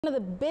One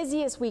of the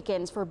busiest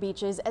weekends for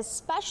beaches,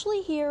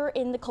 especially here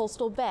in the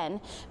coastal bend,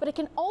 but it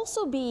can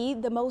also be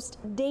the most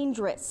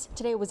dangerous.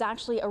 Today was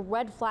actually a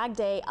red flag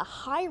day, a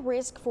high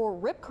risk for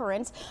rip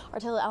currents. Our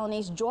Taylor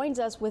Alanis joins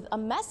us with a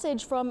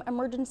message from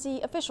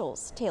emergency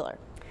officials. Taylor.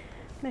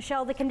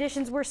 Michelle, the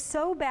conditions were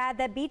so bad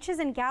that beaches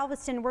in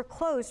Galveston were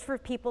closed for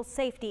people's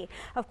safety.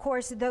 Of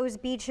course, those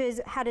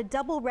beaches had a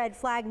double red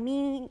flag,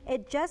 meaning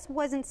it just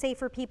wasn't safe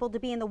for people to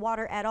be in the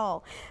water at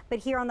all. But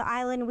here on the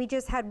island, we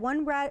just had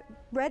one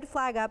red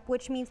flag up,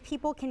 which means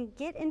people can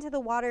get into the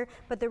water,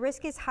 but the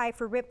risk is high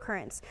for rip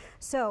currents.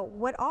 So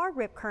what are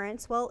rip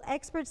currents? Well,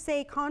 experts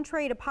say,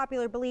 contrary to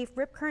popular belief,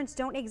 rip currents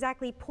don't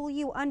exactly pull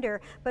you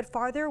under, but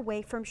farther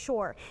away from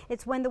shore.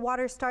 It's when the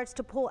water starts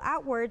to pull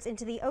outwards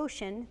into the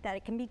ocean that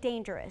it can be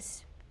dangerous.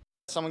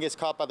 Someone gets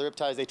caught by the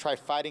riptides, they try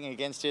fighting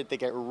against it, they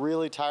get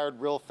really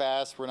tired real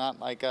fast. We're not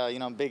like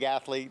big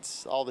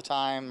athletes all the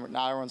time.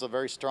 Not everyone's a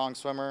very strong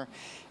swimmer,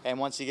 and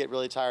once you get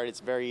really tired, it's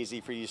very easy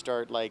for you to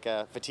start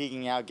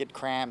fatiguing out, get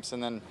cramps,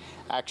 and then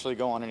actually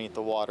go underneath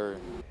the water.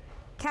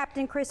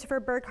 Captain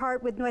Christopher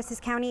Burkhart with Nueces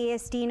County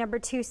ASD number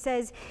 2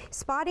 says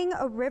spotting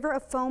a river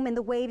of foam in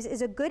the waves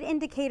is a good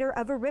indicator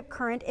of a rip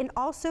current and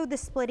also the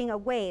splitting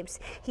of waves.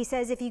 He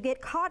says if you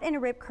get caught in a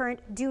rip current,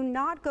 do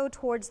not go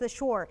towards the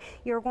shore.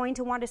 You're going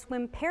to want to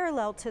swim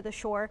parallel to the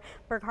shore.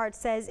 Burkhart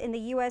says in the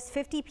U.S.,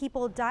 50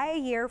 people die a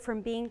year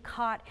from being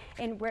caught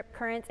in rip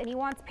currents, and he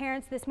wants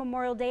parents this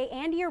Memorial Day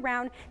and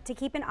year-round to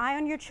keep an eye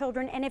on your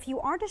children. And if you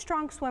aren't a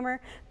strong swimmer,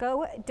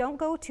 don't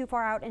go too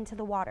far out into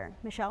the water.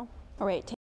 Michelle? All right.